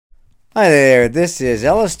Hi there, this is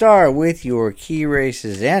Ella Star with your Key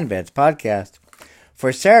Races and Bets podcast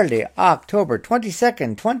for Saturday, October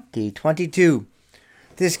 22nd, 2022.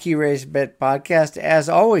 This Key Race Bet podcast, as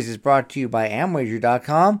always, is brought to you by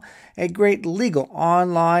Amwager.com, a great legal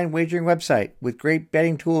online wagering website with great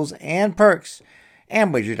betting tools and perks.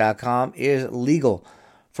 Amwager.com is legal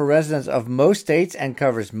for residents of most states and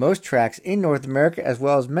covers most tracks in North America as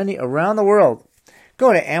well as many around the world.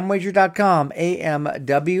 Go to Amwager.com,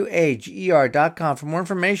 AMWAGER.com for more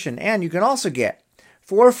information. And you can also get,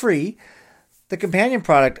 for free, the companion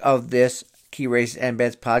product of this Key Races and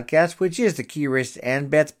Bets podcast, which is the Key Races and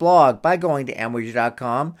Bets blog, by going to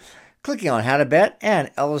Amwager.com, clicking on How to Bet, and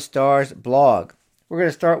Ella Star's blog. We're going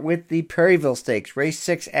to start with the Perryville Stakes, race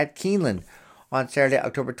 6 at Keeneland on Saturday,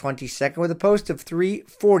 October 22nd, with a post of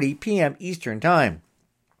 3:40 p.m. Eastern Time.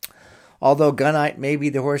 Although Gunite may be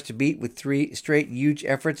the horse to beat with 3 straight huge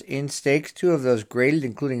efforts in stakes, 2 of those graded,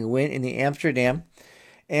 including a win in the Amsterdam,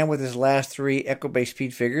 and with his last 3 Equibase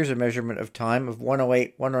speed figures, a measurement of time of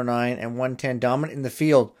 108, 109, and 110 dominant in the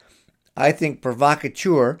field, I think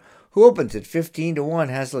Provocateur, who opens at 15-1,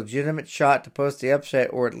 has a legitimate shot to post the upset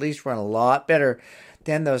or at least run a lot better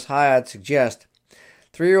than those high odds suggest.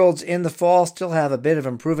 3-year-olds in the fall still have a bit of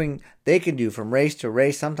improving they can do from race to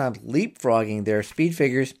race, sometimes leapfrogging their speed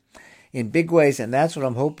figures in big ways, and that's what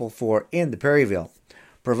I'm hopeful for in the Perryville.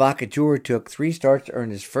 Provocateur took 3 starts to earn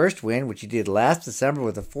his first win, which he did last December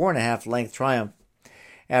with a 4.5 length triumph.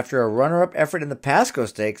 After a runner-up effort in the Pasco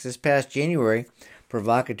Stakes this past January,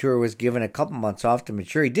 Provocateur was given a couple months off to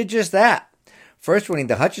mature. He did just that, first winning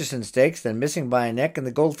the Hutchison Stakes, then missing by a neck in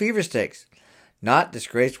the Gold Fever Stakes. Not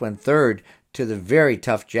disgraced when third to the very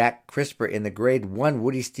tough Jack Christopher in the Grade 1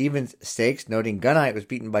 Woody Stevens Stakes, noting Gunite was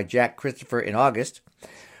beaten by Jack Christopher in August.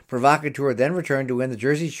 Provocateur then returned to win the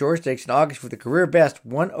Jersey Shore Stakes in August with a career-best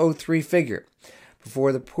 103 figure,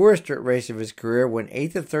 before the poorest dirt race of his career when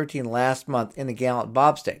 8th of 13 last month in the Gallant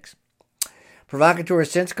Bob Stakes. Provocateur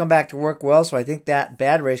has since come back to work well, so I think that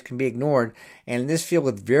bad race can be ignored, and in this field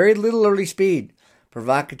with very little early speed,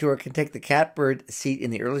 Provocateur can take the catbird seat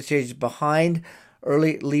in the early stages behind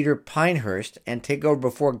early leader Pinehurst and take over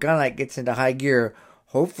before Gunite gets into high gear,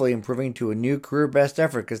 hopefully improving to a new career best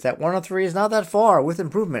effort, because that 103 is not that far with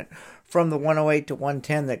improvement from the 108 to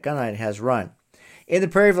 110 that Gunite has run. In the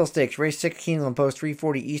Perryville Stakes, race 6 Keeneland post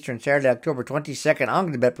 3:40 Eastern, Saturday, October 22nd, I'm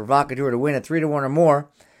going to bet Provocateur to win at 3-1 or more,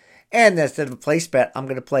 and instead of a place bet, I'm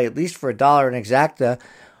going to play at least for $1 an exacta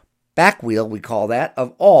back wheel, we call that,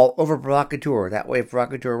 of all over Provocateur. That way, if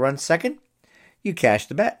Provocateur runs second, you cash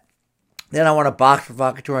the bet. Then I want to box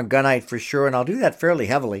Provocateur and Gunite for sure, and I'll do that fairly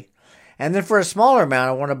heavily. And then for a smaller amount,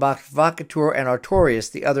 I want to box Provocateur and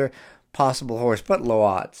Artorias, the other possible horse, but low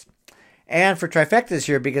odds. And for trifectas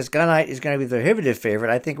here, because Gunite is going to be the prohibitive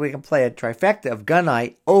favorite, I think we can play a trifecta of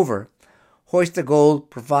Gunite over Hoist the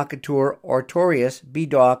Gold, Provocateur, Artorias,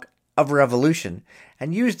 B-Doc of Revolution,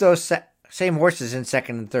 and use those same horses in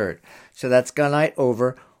second and third. So that's Gunite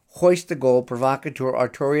over Hoist the Gold, Provocateur,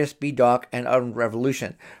 Artorias, B-Doc, and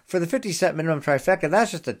Revolution. For the 50-cent minimum trifecta,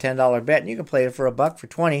 that's just a $10 bet, and you can play it for $1 for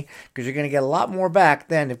 20, because you're going to get a lot more back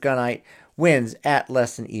than if Gunite wins at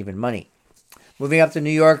less than even money. Moving up to New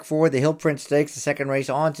York for the Hill Prince Stakes, the second race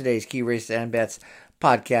on today's Key Races and Bets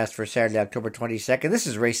podcast for Saturday, October 22nd. This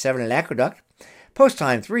is race 7 at Aqueduct. Post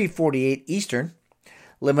time 3:48 Eastern.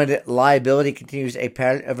 Limited Liability continues a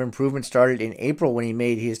pattern of improvement started in April when he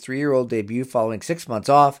made his 3-year-old debut following 6 months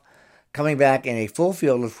off. Coming back in a full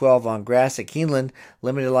field of 12 on grass at Keeneland,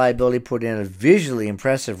 Limited Liability put in a visually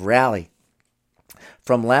impressive rally.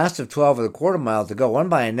 From last of 12 of the quarter mile to go, won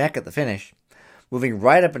by a neck at the finish. Moving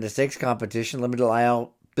right up into stakes competition, Limited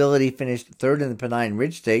Liability finished third in the Pennine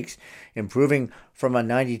Ridge Stakes, improving from a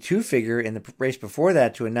 92 figure in the race before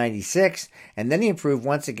that to a 96, and then he improved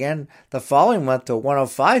once again the following month to a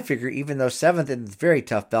 105 figure, even though 7th in the very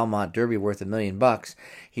tough Belmont Derby worth $1 million.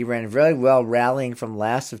 He ran very well, rallying from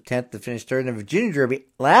last of 10th to finish third in the Virginia Derby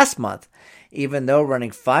last month, even though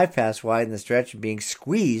running 5 pass wide in the stretch and being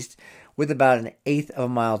squeezed with about an eighth of a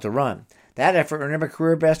mile to run. That effort earned him a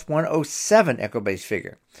career best 107 Equibase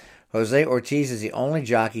figure. Jose Ortiz is the only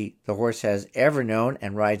jockey the horse has ever known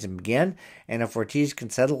and rides him again, and if Ortiz can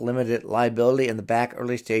settle Limited Liability in the back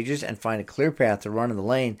early stages and find a clear path to run in the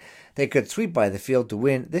lane, they could sweep by the field to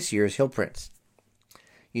win this year's Hill Prince.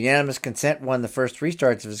 Unanimous Consent won the first 3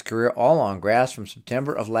 starts of his career all on grass from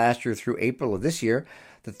September of last year through April of this year.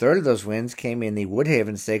 The third of those wins came in the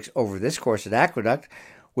Woodhaven Stakes over this course at Aqueduct,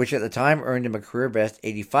 which at the time earned him a career best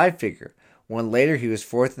 85 figure. One later, he was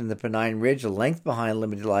fourth in the Pennine Ridge, a length behind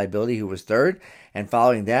Limited Liability, who was third. And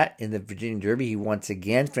following that, in the Virginia Derby, he once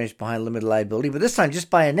again finished behind Limited Liability, but this time just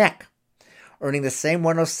by a neck. earning the same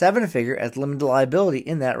 107 figure as limited liability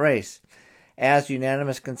in that race. As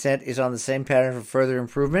unanimous consent is on the same pattern for further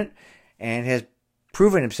improvement and has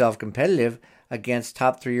proven himself competitive against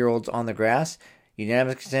top 3-year-olds on the grass,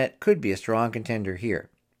 unanimous consent could be a strong contender here.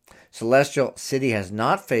 Celestial City has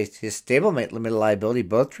not faced his stablemate limited liability,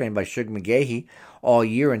 both trained by Shug McGahee, all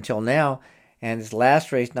year until now, and his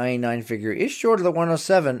last race 99 figure is short of the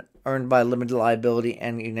 107 earned by limited liability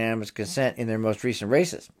and unanimous consent in their most recent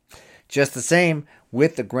races. Just the same,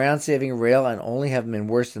 with the ground-saving rail and only having been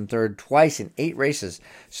worse than third twice in 8 races,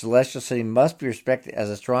 Celestial City must be respected as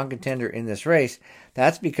a strong contender in this race.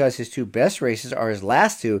 That's because his 2 best races are his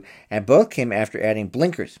last 2, and both came after adding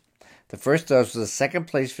blinkers. The first of those was a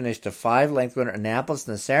second-place finish to 5-length winner Annapolis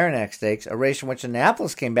in the Saranac Stakes, a race in which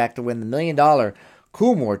Annapolis came back to win the $1 million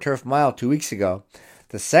Coolmore Turf Mile 2 weeks ago.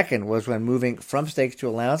 The second was when moving from stakes to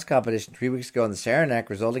allowance competition 3 weeks ago in the Saranac,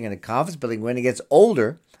 resulting in a confidence-building win against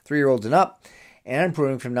older 3-year-olds and up, and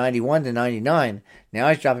improving from 91 to 99. Now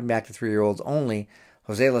he's dropping back to 3-year-olds only.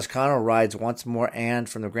 Jose Lezcano rides once more and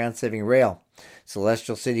from the ground-saving rail.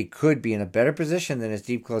 Celestial City could be in a better position than his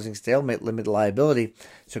deep closing stalemate limited liability,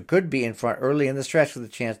 so could be in front early in the stretch with a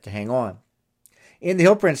chance to hang on. In the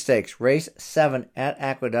Hillprint Stakes, race 7 at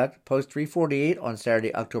Aqueduct, post 348 on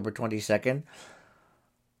Saturday, October 22nd.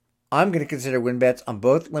 I'm going to consider win bets on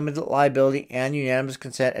both limited liability and unanimous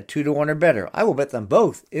consent at 2-1 or better. I will bet them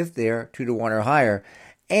both if they're 2-1 or higher.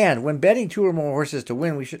 And when betting 2 or more horses to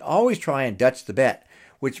win, we should always try and Dutch the bet,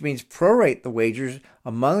 which means prorate the wagers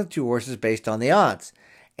among the 2 horses based on the odds.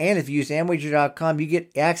 And if you use Amwager.com, you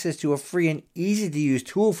get access to a free and easy-to-use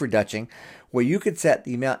tool for Dutching, where you can set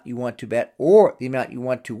the amount you want to bet or the amount you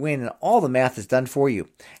want to win, and all the math is done for you.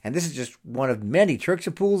 And this is just one of many Turks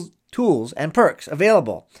and Pools tools and perks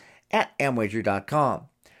available at Amwager.com.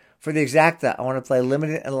 For the exacta, I want to play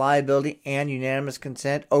limited and liability and unanimous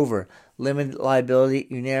consent over limited liability,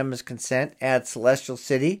 unanimous consent at Celestial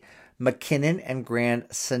City, McKinnon, and Grand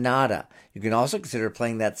Sonata. You can also consider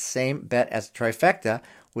playing that same bet as a trifecta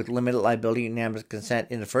with limited liability, unanimous consent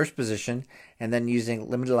in the first position, and then using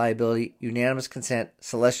limited liability, unanimous consent,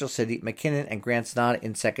 Celestial City, McKinnon, and Grand Sonata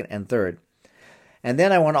in second and third. And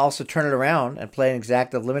then I want to also turn it around and play an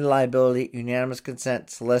exacta of limited liability, unanimous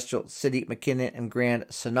consent, Celestial City, McKinnon, and Grand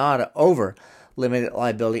Sonata over limited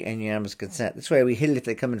liability and unanimous consent. This way we hit it if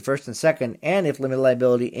they come in first and second, and if limited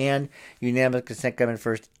liability and unanimous consent come in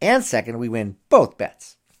first and second, we win both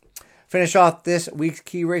bets. Finish off this week's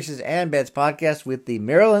Key Races and Bets podcast with the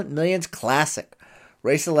Maryland Millions Classic.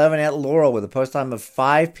 Race 11 at Laurel with a post time of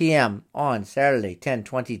 5 p.m. on Saturday,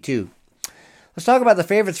 10/22. Let's talk about the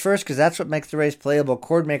favorites first, because that's what makes the race playable.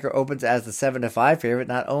 Cordmaker opens as the 7-5 favorite.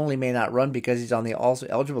 Not only may not run because he's on the also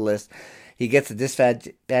eligible list, he gets a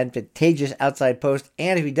disadvantageous outside post,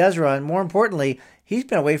 and if he does run, more importantly, he's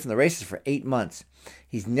been away from the races for 8 months.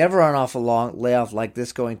 He's never run off a long layoff like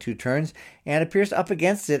this going 2 turns, and appears up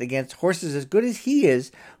against it against horses as good as he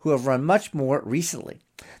is, who have run much more recently.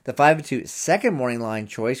 The 5-2 second morning line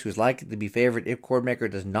choice, who's likely to be favored if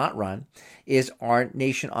Cordmaker does not run, is Our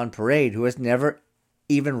Nation on Parade, who has never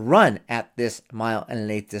even run at this 1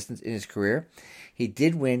 1/8 distance in his career. He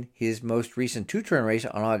did win his most recent 2-turn race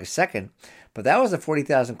on August 2nd, but that was a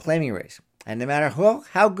 40,000 claiming race. And no matter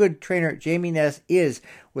how good trainer Jamie Ness is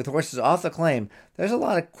with horses off the claim, there's a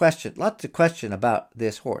lot to question about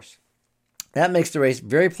this horse. That makes the race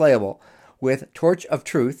very playable with Torch of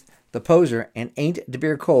Truth, The Poser, and Ain't De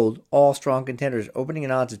Beer Cold, all strong contenders, opening in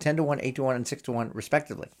odds of 10-1, 8-1, and 6-1,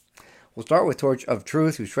 respectively. We'll start with Torch of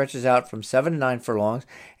Truth, who stretches out from 7 to 9 furlongs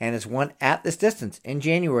and has won at this distance in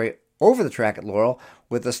January over the track at Laurel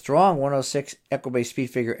with a strong 106 Equibase speed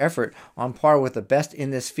figure effort on par with the best in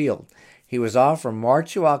this field. He was off from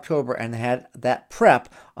March to October and had that prep,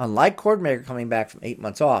 unlike Cordmaker coming back from 8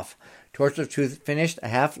 months off. Torch of Truth finished a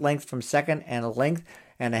half length from second and a length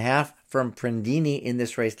and a half from Prendini in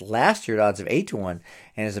this race last year at odds of 8-1,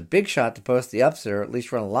 and is a big shot to post the upset, or at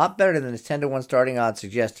least run a lot better than his 10-1 starting odds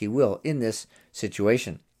suggest he will in this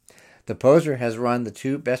situation. The Poser has run the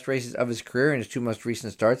 2 best races of his career in his 2 most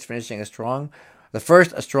recent starts, finishing the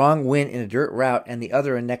first a strong win in a dirt route, and the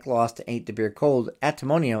other a neck loss to Ain't De Beer Cold at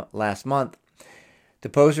Timonium last month. The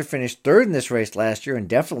Poser finished 3rd in this race last year and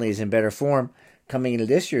definitely is in better form coming into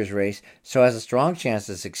this year's race, so has a strong chance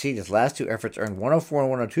to succeed. His last 2 efforts earned 104 and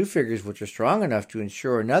 102 figures, which are strong enough to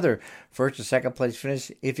ensure another first or second place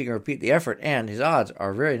finish if he can repeat the effort, and his odds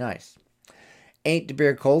are very nice. Ain't De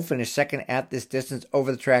Beer Cold finished second at this distance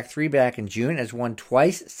over the track 3 back in June, has won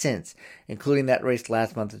twice since, including that race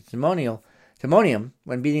last month at Timonium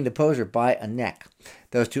when beating the Poser by a neck.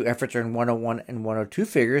 Those 2 efforts earned 101 and 102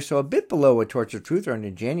 figures, so a bit below what Torch of Truth earned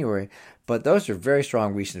in January, but those are very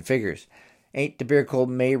strong recent figures. Ain't the Beer Cold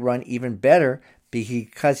may run even better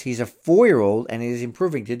because he's a 4-year-old and is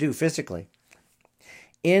improving to do physically.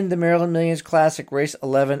 In the Maryland Millions Classic Race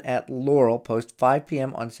 11 at Laurel, post 5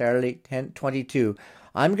 p.m. on Saturday, 10/22,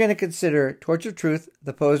 I'm going to consider Torch of Truth,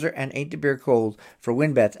 The Poser, and Ain't the Beer Cold for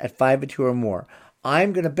win bets at 5-2 or more.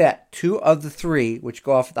 I'm going to bet 2 of the 3, which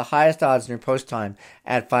go off at the highest odds in your post time,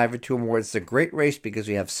 at 5-2 or more. It's a great race because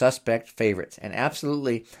we have suspect favorites. And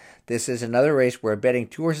absolutely, this is another race where betting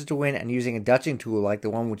 2 horses to win and using a Dutching tool like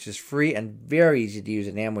the one which is free and very easy to use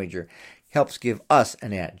in Amwager helps give us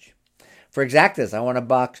an edge. For exactas, I want to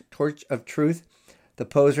box Torch of Truth, The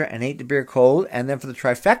Poser, and Ain't the Beer Cold. And then for the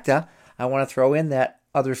trifecta, I want to throw in that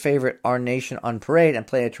other favorite, Our Nation on Parade, and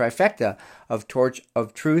play a trifecta of Torch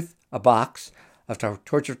of Truth, a box of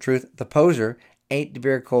Torch of Truth, The Poser, Ain't the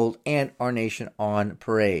Beer Cold, and Our Nation on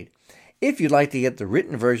Parade. If you'd like to get the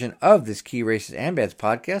written version of this Key Races and Bets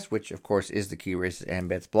podcast, which of course is the Key Races and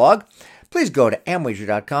Bets blog, please go to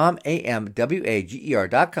Amwager.com,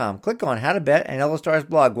 AMWAGER.com. Click on How to Bet and Yellow Star's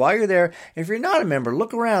blog. While you're there, if you're not a member,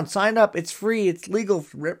 look around, sign up. It's free. It's legal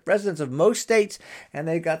for residents of most states, and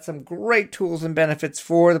they've got some great tools and benefits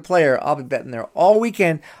for the player. I'll be betting there all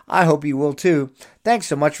weekend. I hope you will too. Thanks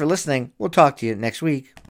so much for listening. We'll talk to you next week.